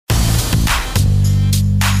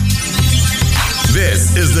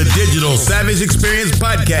This is the Digital Savage Experience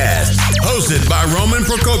Podcast, hosted by Roman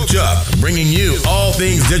Prokopchuk, bringing you all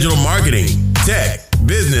things digital marketing, tech,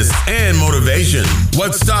 business, and motivation.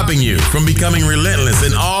 What's stopping you from becoming relentless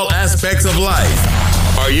in all aspects of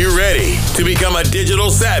life? Are you ready to become a digital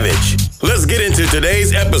savage? Let's get into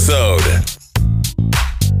today's episode.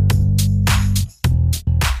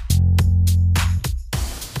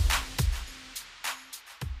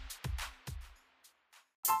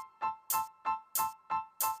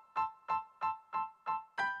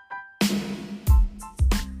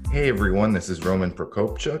 Hey everyone, this is Roman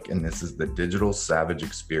Prokopchuk, and this is the Digital Savage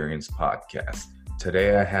Experience Podcast.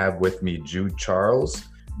 Today I have with me Jude Charles.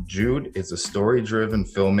 Jude is a story-driven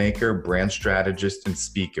filmmaker, brand strategist, and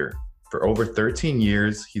speaker. For over 13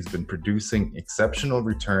 years, he's been producing exceptional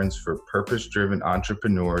returns for purpose-driven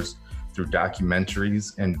entrepreneurs through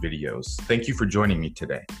documentaries and videos. Thank you for joining me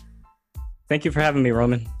today. Thank you for having me,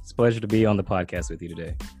 Roman. It's a pleasure to be on the podcast with you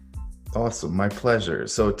today. Awesome. My pleasure.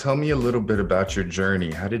 So tell me a little bit about your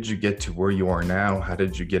journey. How did you get to where you are now? How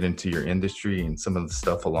did you get into your industry and some of the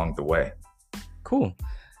stuff along the way? Cool.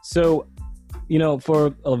 So,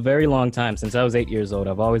 for a very long time, since I was 8 years old,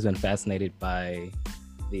 I've always been fascinated by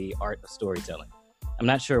the art of storytelling. I'm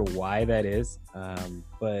not sure why that is,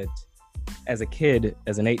 but as a kid,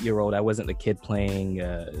 as an 8-year-old, I wasn't the kid playing,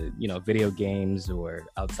 video games or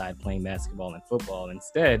outside playing basketball and football.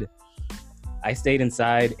 Instead, I stayed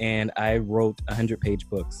inside and I wrote 100-page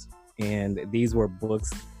books. And these were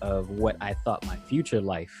books of what I thought my future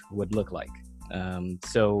life would look like.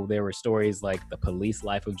 So there were stories like the police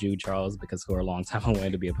life of Jude Charles, because for a long time I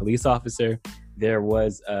wanted to be a police officer. There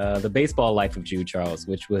was the baseball life of Jude Charles,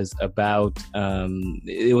 which was about,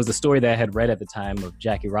 it was a story that I had read at the time of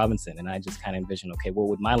Jackie Robinson. And I just kind of envisioned, okay, what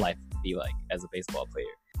would my life be like as a baseball player?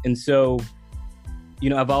 And so,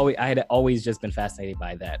 I had always just been fascinated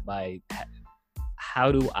by that, by how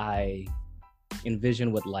do I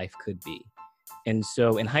envision what life could be? And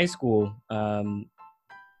so in high school,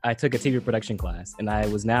 I took a TV production class, and I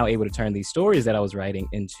was now able to turn these stories that I was writing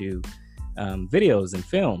into videos and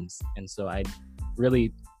films. And so I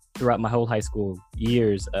really, throughout my whole high school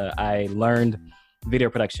years, I learned video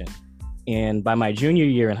production. And by my junior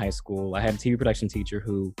year in high school, I had a TV production teacher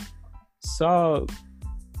who saw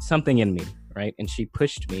something in me, right? And she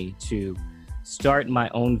pushed me to start my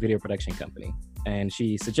own video production company. And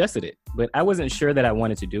she suggested it, but I wasn't sure that I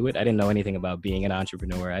wanted to do it. I didn't know anything about being an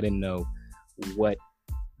entrepreneur. I didn't know what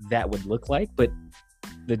that would look like. But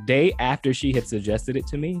the day after she had suggested it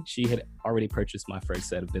to me, she had already purchased my first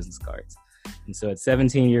set of business cards. And so at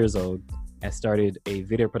 17 years old, I started a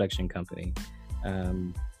video production company.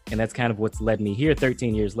 And that's kind of what's led me here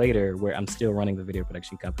 13 years later, where I'm still running the video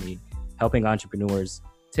production company, helping entrepreneurs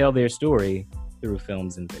tell their story through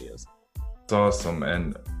films and videos. It's awesome.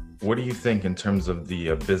 And what do you think in terms of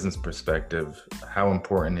the business perspective, how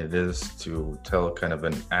important it is to tell kind of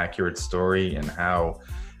an accurate story, and how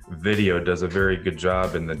video does a very good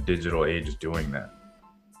job in the digital age doing that?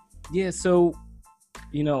 Yeah, so,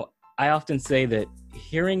 I often say that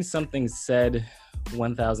hearing something said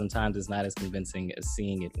 1,000 times is not as convincing as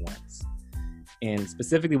seeing it once. And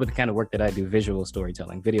specifically with the kind of work that I do, visual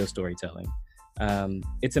storytelling, video storytelling,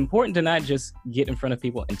 it's important to not just get in front of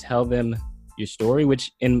people and tell them your story,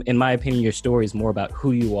 which in my opinion, your story is more about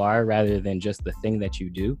who you are rather than just the thing that you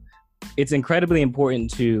do. It's incredibly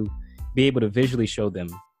important to be able to visually show them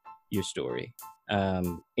your story.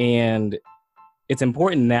 And it's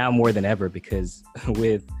important now more than ever, because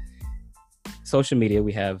with social media,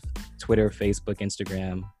 we have Twitter, Facebook,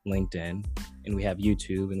 Instagram, LinkedIn, and we have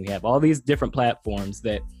YouTube, and we have all these different platforms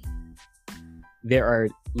that there are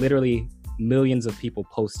literally millions of people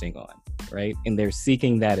posting on, right? And they're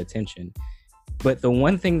seeking that attention. But the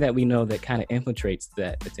one thing that we know that kind of infiltrates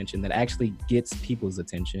that attention, that actually gets people's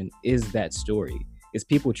attention, is that story. Is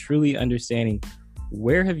people truly understanding,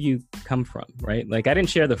 where have you come from, right? Like, I didn't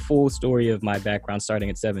share the full story of my background starting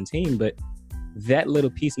at 17, but that little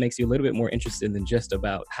piece makes you a little bit more interested than just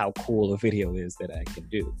about how cool a video is that I can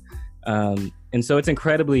do. And so it's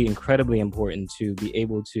incredibly, incredibly important to be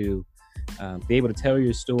able to tell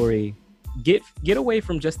your story, get away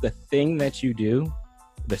from just the thing that you do,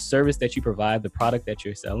 the service that you provide, the product that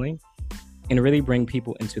you're selling, and really bring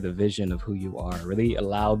people into the vision of who you are, really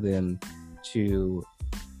allow them to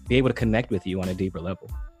be able to connect with you on a deeper level.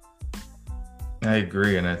 I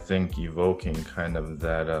agree. And I think evoking kind of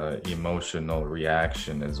that emotional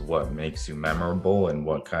reaction is what makes you memorable and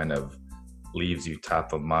what kind of leaves you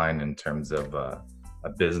top of mind in terms of a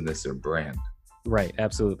business or brand. Right.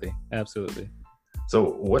 Absolutely. Absolutely.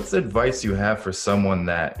 So what's the advice you have for someone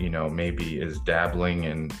that, maybe is dabbling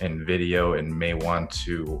in video and may want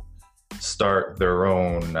to start their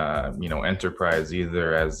own, enterprise,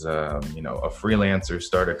 either as, a freelancer,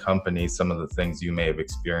 start a company, some of the things you may have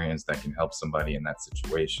experienced that can help somebody in that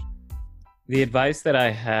situation? The advice that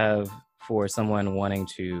I have for someone wanting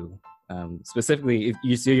to, specifically,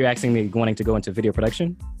 if you're asking me wanting to go into video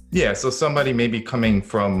production? Yeah, so somebody maybe coming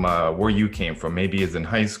from where you came from, maybe is in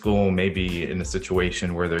high school, maybe in a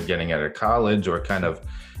situation where they're getting out of college, or kind of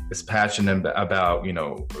is passionate about,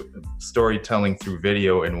 storytelling through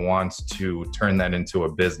video and wants to turn that into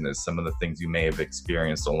a business. Some of the things you may have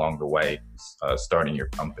experienced along the way, starting your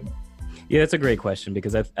company. Yeah, that's a great question,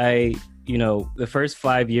 because I the first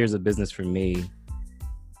 5 years of business for me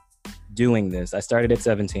doing this, I started at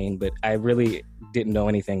 17, but I really didn't know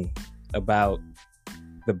anything about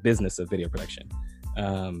the business of video production.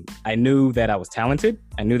 I knew that I was talented.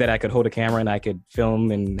 I knew that I could hold a camera and I could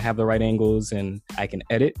film and have the right angles and I can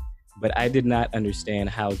edit, but I did not understand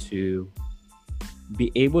how to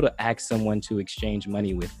be able to ask someone to exchange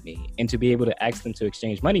money with me, and to be able to ask them to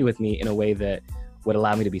exchange money with me in a way that would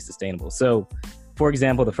allow me to be sustainable. So, for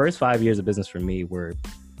example, the first 5 years of business for me were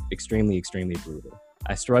extremely, extremely brutal.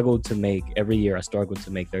 Every year I struggled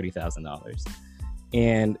to make $30,000.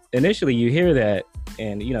 And initially you hear that,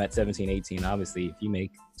 and at 17, 18, obviously if you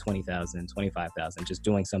make 20,000, 25,000 just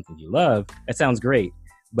doing something you love, that sounds great.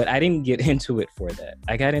 But I didn't get into it for that.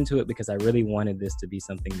 I got into it because I really wanted this to be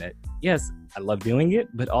something that, yes, I love doing it,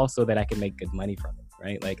 but also that I could make good money from it,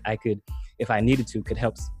 right? Like I could, if I needed to, could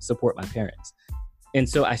help support my parents. And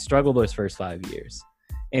so I struggled those first 5 years.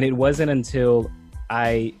 And it wasn't until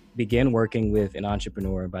I began working with an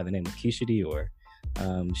entrepreneur by the name of Keisha Dior.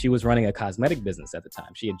 She was running a cosmetic business at the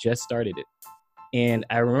time. She had just started it. And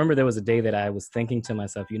I remember there was a day that I was thinking to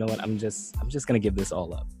myself, you know what, I'm just going to give this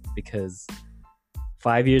all up, because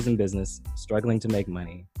 5 years in business, struggling to make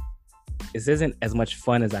money, this isn't as much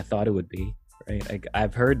fun as I thought it would be, right? Like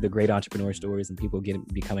I've heard the great entrepreneur stories and people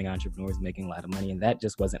becoming entrepreneurs, making a lot of money, and that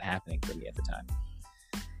just wasn't happening for me at the time.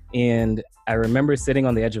 And I remember sitting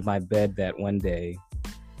on the edge of my bed that one day,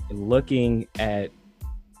 looking at,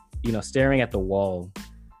 staring at the wall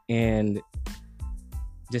and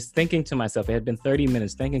just thinking to myself, it had been 30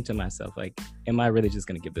 minutes thinking to myself, like, am I really just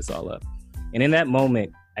going to give this all up? And in that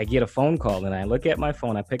moment, I get a phone call and I look at my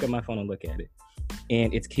phone, I pick up my phone and look at it.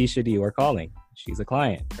 And it's Keisha Dior calling. She's a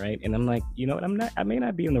client, right? And I'm like, you know what, I may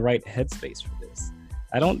not be in the right headspace for this.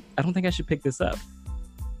 I don't think I should pick this up.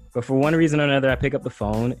 But for one reason or another, I pick up the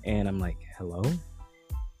phone and I'm like, hello?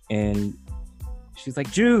 And she's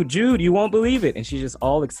like, Jude, you won't believe it. And she's just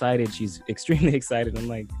all excited. She's extremely excited. I'm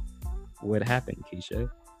like, what happened, Keisha?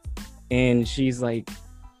 And she's like,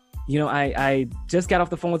 I just got off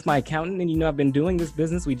the phone with my accountant and, I've been doing this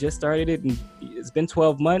business. We just started it and it's been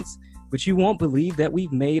 12 months, but you won't believe that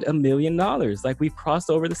we've made $1 million. Like we've crossed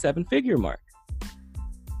over the 7-figure mark.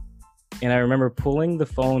 And I remember pulling the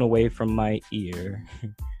phone away from my ear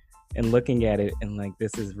and looking at it and like,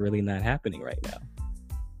 this is really not happening right now.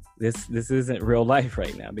 This isn't real life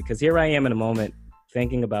right now, because here I am in a moment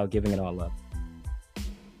thinking about giving it all up.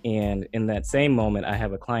 And in that same moment, I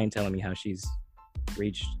have a client telling me how she's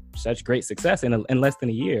reached such great success in less than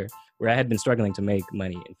a year, where I had been struggling to make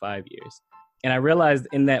money in 5 years. And I realized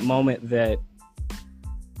in that moment that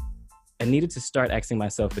I needed to start asking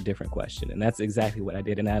myself a different question. And that's exactly what I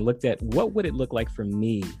did. And I looked at, what would it look like for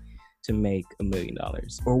me to make $1 million?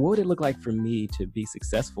 Or what would it look like for me to be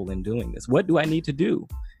successful in doing this? What do I need to do?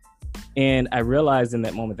 And I realized in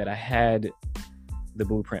that moment that I had the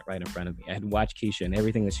blueprint right in front of me. I had watched Keisha and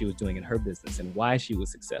everything that she was doing in her business and why she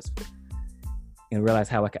was successful, and realize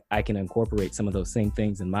how I can incorporate some of those same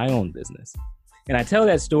things in my own business. And I tell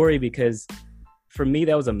that story because for me,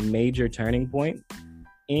 that was a major turning point.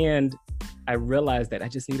 And I realized that I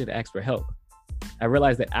just needed to ask for help. I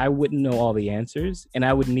realized that I wouldn't know all the answers, and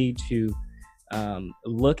I would need to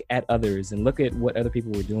look at others and look at what other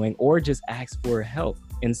people were doing, or just ask for help.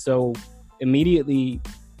 And so immediately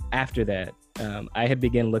after that, I had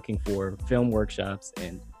begun looking for film workshops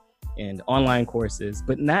and online courses,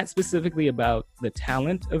 but not specifically about the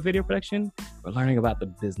talent of video production, but learning about the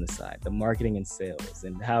business side, the marketing and sales,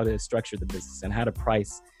 and how to structure the business and how to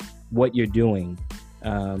price what you're doing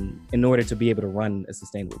in order to be able to run a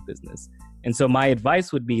sustainable business. And so my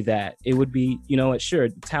advice would be that it would be, sure,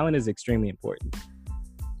 talent is extremely important,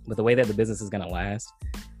 but the way that the business is going to last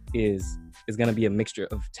is going to be a mixture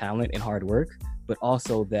of talent and hard work, but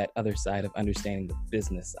also that other side of understanding the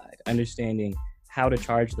business side, understanding how to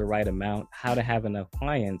charge the right amount, how to have enough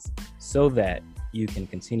clients so that you can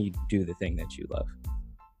continue to do the thing that you love.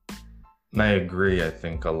 I agree. I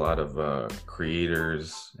think a lot of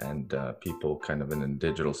creators and people kind of in the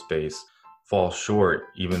digital space fall short,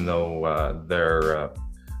 even though they're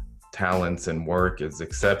talents and work is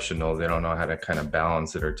exceptional, they don't know how to kind of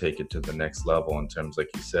balance it or take it to the next level in terms, like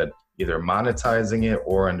you said, either monetizing it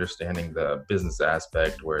or understanding the business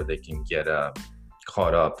aspect where they can get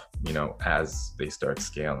caught up, as they start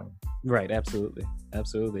scaling. Right. Absolutely.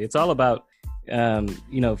 It's all about,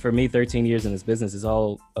 for me, 13 years in this business is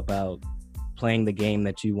all about playing the game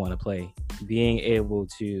that you want to play, being able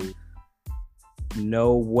to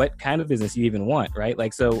know what kind of business you even want, right?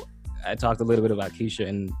 Like, so I talked a little bit about Keisha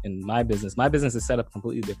in my business. My business is set up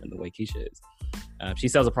completely different than the way Keisha is. She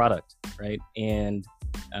sells a product, right? And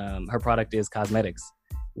her product is cosmetics.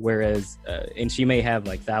 Whereas, and she may have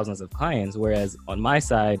like thousands of clients, whereas on my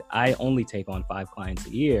side, I only take on 5 clients a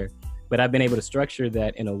year, but I've been able to structure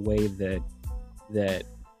that in a way that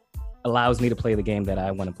allows me to play the game that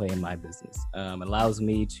I want to play in my business. Allows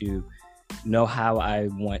me to know how I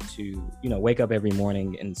want to, wake up every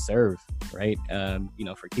morning and serve, right?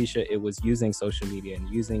 For Keisha, it was using social media and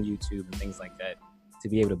using YouTube and things like that to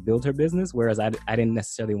be able to build her business. Whereas I didn't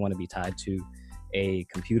necessarily want to be tied to a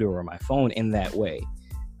computer or my phone in that way.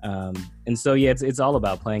 And so, yeah, it's all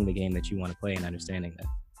about playing the game that you want to play and understanding that.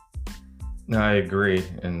 No, I agree.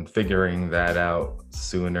 And figuring that out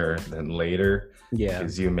sooner than later. Yeah.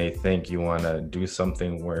 Because you may think you want to do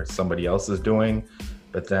something where somebody else is doing,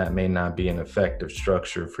 but that may not be an effective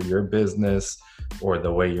structure for your business or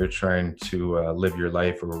the way you're trying to live your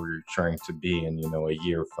life or where you're trying to be in, a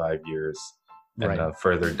year, 5 years, and Right.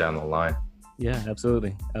 Further down the line. Yeah,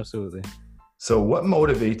 absolutely. So what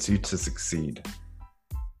motivates you to succeed?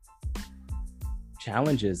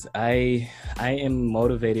 Challenges. I am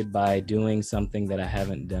motivated by doing something that I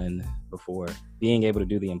haven't done before, being able to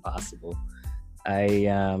do the impossible.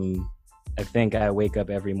 I think I wake up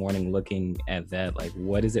every morning looking at that, like,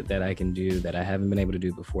 what is it that I can do that I haven't been able to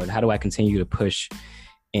do before? How do I continue to push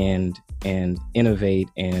and innovate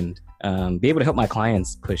and be able to help my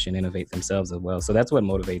clients push and innovate themselves as well? So that's what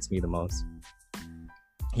motivates me the most.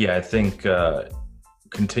 Yeah, I think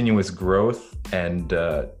continuous growth and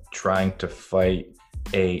trying to fight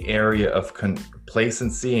a area of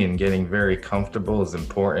complacency and getting very comfortable is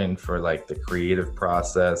important for like the creative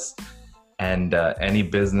process and any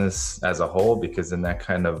business as a whole, because in that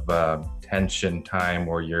kind of tension time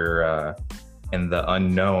where you're in the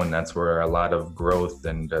unknown, that's where a lot of growth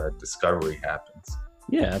and discovery happens.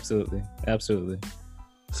 Yeah, absolutely.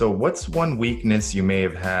 So what's one weakness you may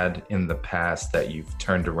have had in the past that you've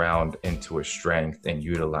turned around into a strength and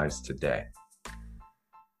utilized today?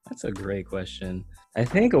 That's a great question. I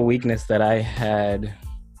think a weakness that I had,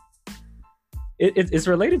 it's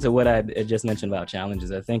related to what I just mentioned about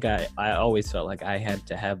challenges. I think I always felt like I had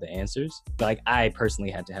to have the answers. Like I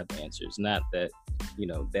personally had to have the answers, not that,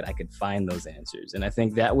 that I could find those answers. And I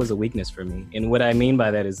think that was a weakness for me. And what I mean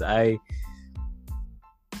by that is I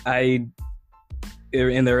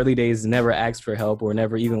in the early days never asked for help or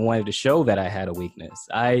never even wanted to show that I had a weakness.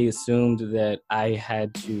 I assumed that I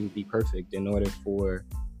had to be perfect in order for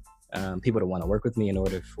people to want to work with me, in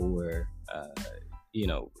order for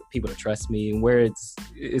people to trust me. Where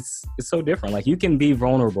it's so different. Like you can be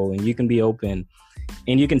vulnerable and you can be open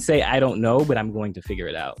and you can say, I don't know, but I'm going to figure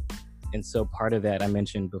it out. And so part of that I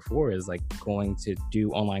mentioned before is like going to do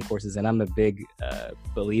online courses. And I'm a big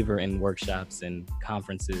believer in workshops and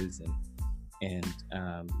conferences and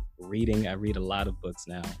reading. I read a lot of books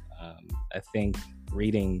now. I think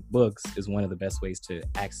reading books is one of the best ways to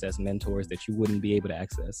access mentors that you wouldn't be able to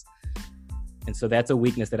access. And so that's a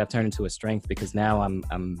weakness that I've turned into a strength, because now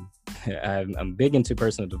I'm big into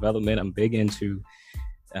personal development. I'm big into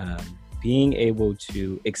being able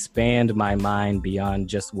to expand my mind beyond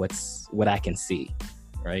just what I can see,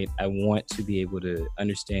 right? I want to be able to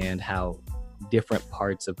understand how different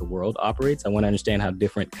parts of the world operates. I want to understand how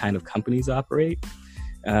different kind of companies operate.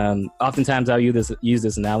 Oftentimes I'll use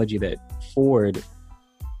this analogy that Ford,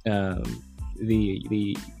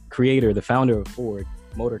 the creator, the founder of Ford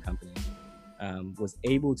Motor Company, was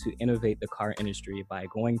able to innovate the car industry by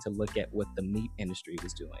going to look at what the meat industry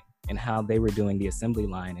was doing and how they were doing the assembly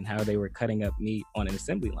line and how they were cutting up meat on an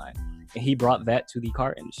assembly line. And he brought that to the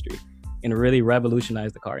car industry and really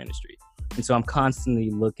revolutionized the car industry. And so I'm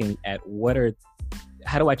constantly looking at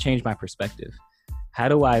how do I change my perspective? How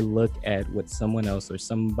do I look at what someone else or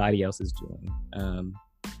somebody else is doing?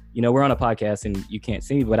 We're on a podcast and you can't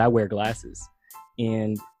see me, but I wear glasses.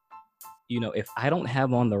 And, if I don't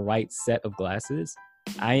have on the right set of glasses,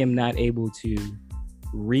 I am not able to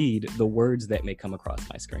read the words that may come across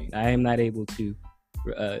my screen. I am not able to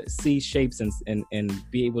see shapes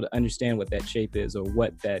and be able to understand what that shape is or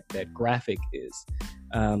what that graphic is.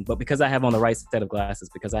 But because I have on the right set of glasses,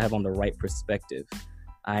 because I have on the right perspective,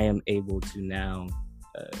 I am able to now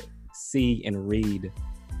see and read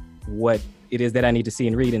what it is that I need to see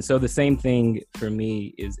and read. And so the same thing for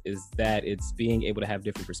me is that it's being able to have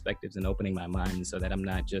different perspectives and opening my mind so that I'm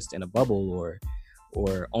not just in a bubble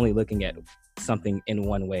or only looking at something in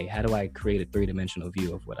one way. How do I create a three-dimensional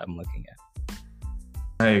view of what I'm looking at?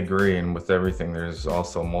 I agree. And with everything, there's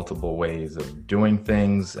also multiple ways of doing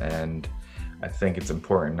things. And I think it's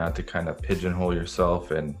important not to kind of pigeonhole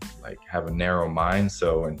yourself and like have a narrow mind.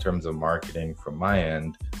 So in terms of marketing from my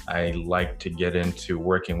end, I like to get into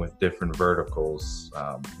working with different verticals,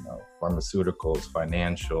 pharmaceuticals,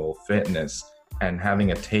 financial, fitness, and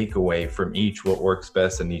having a takeaway from each what works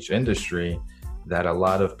best in each industry that a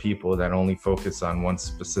lot of people that only focus on one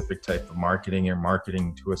specific type of marketing or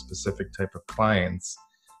marketing to a specific type of clients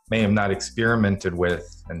may have not experimented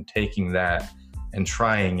with, and taking that and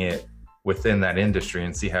trying it within that industry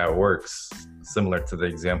and see how it works, similar to the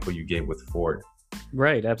example you gave with Ford.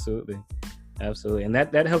 Right, absolutely. And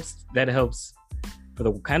that helps for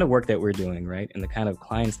the kind of work that we're doing, right? And the kind of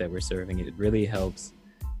clients that we're serving. It really helps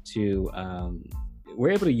to,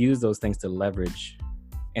 we're able to use those things to leverage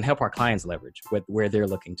and help our clients leverage where they're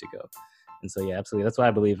looking to go. And so, yeah, absolutely. That's why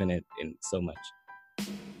I believe in it so much.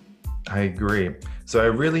 I agree. So I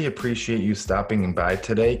really appreciate you stopping by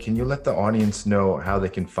today. Can you let the audience know how they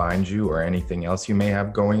can find you or anything else you may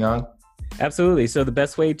have going on? Absolutely. So the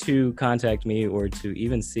best way to contact me or to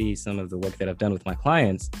even see some of the work that I've done with my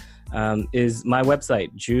clients is my website,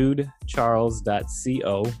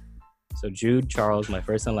 judecharles.co. So Jude Charles, my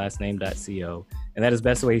first and last name.co. And that is the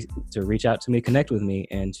best way to reach out to me, connect with me,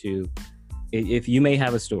 and to, if you may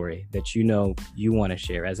have a story that you know you want to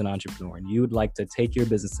share as an entrepreneur and you'd like to take your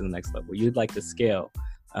business to the next level, you'd like to scale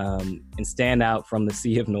and stand out from the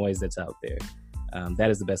sea of noise that's out there, that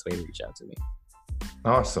is the best way to reach out to me.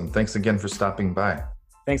 Awesome. Thanks again for stopping by.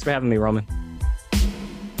 Thanks for having me, Roman.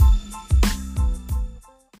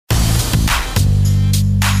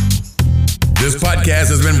 This podcast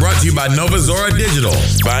has been brought to you by Nova Zora Digital.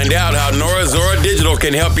 Find out how Nova Zora Digital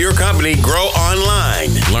can help your company grow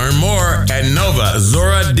online. Learn more at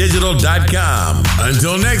novazoradigital.com.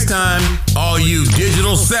 Until next time, all you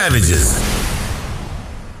digital savages.